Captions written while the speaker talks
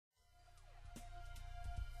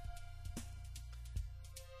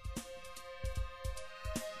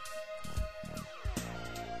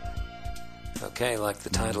Okay, like the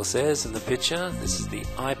title says in the picture, this is the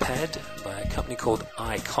iPad by a company called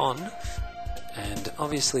Icon, and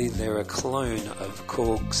obviously they're a clone of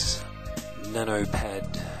Korg's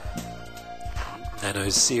nanopad nano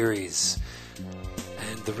series.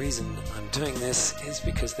 And the reason I'm doing this is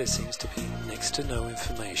because there seems to be next to no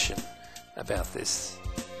information about this,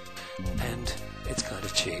 and it's kind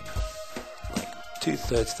of cheap, like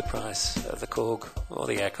 2/3 the price of the Korg or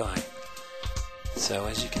the Akai. So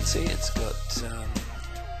as you can see, it's got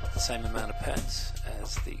the same amount of pads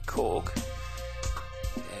as the Korg.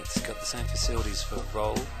 It's got the same facilities for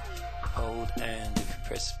roll, hold, and if you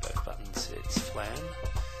press both buttons it's flam.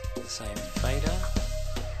 The same fader,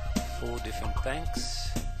 4 different banks,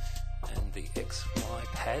 and the XY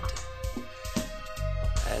pad.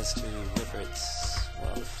 As to whether it's,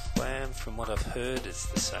 well, the flam from what I've heard is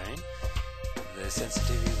the same. The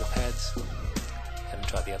sensitivity of the pads, haven't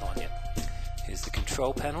tried the other one yet. Here's the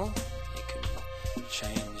control panel. You can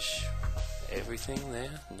change everything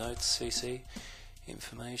there, notes, CC,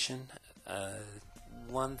 information.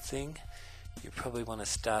 One thing, you probably want to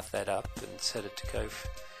start that up and set it to go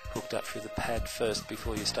hooked up through the pad first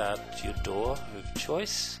before you start your DAW of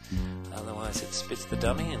choice. Otherwise it spits the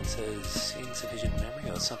dummy and says insufficient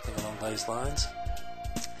memory or something along those lines.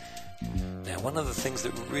 Now, one of the things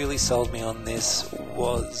that really sold me on this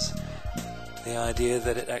was the idea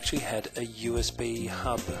that it actually had a USB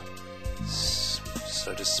hub,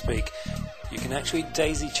 so to speak. You can actually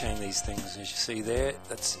daisy chain these things, as you see there.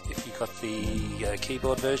 That's if you got the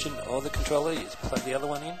keyboard version or the controller, you just plug the other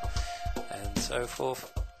one in, and so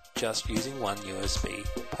forth, just using one USB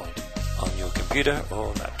point on your computer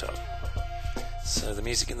or laptop. So the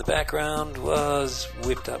music in the background was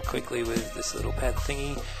whipped up quickly with this little pad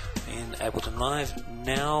thingy in Ableton Live.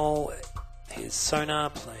 Now here's Sonar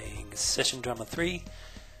playing Session Drummer 3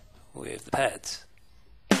 with the pads.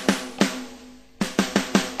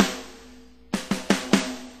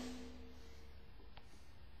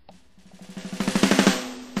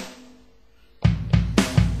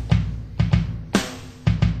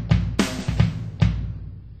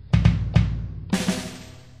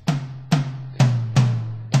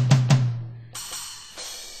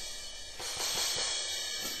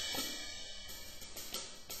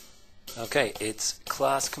 Okay, it's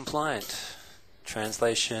class compliant.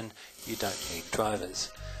 Translation, you don't need drivers.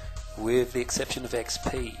 With the exception of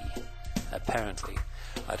XP, apparently.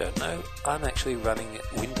 I don't know, I'm actually running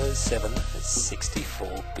Windows 7 at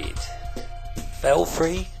 64-bit. Feel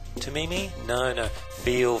free to me? No,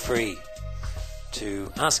 feel free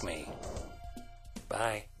to ask me.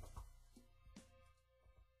 Bye.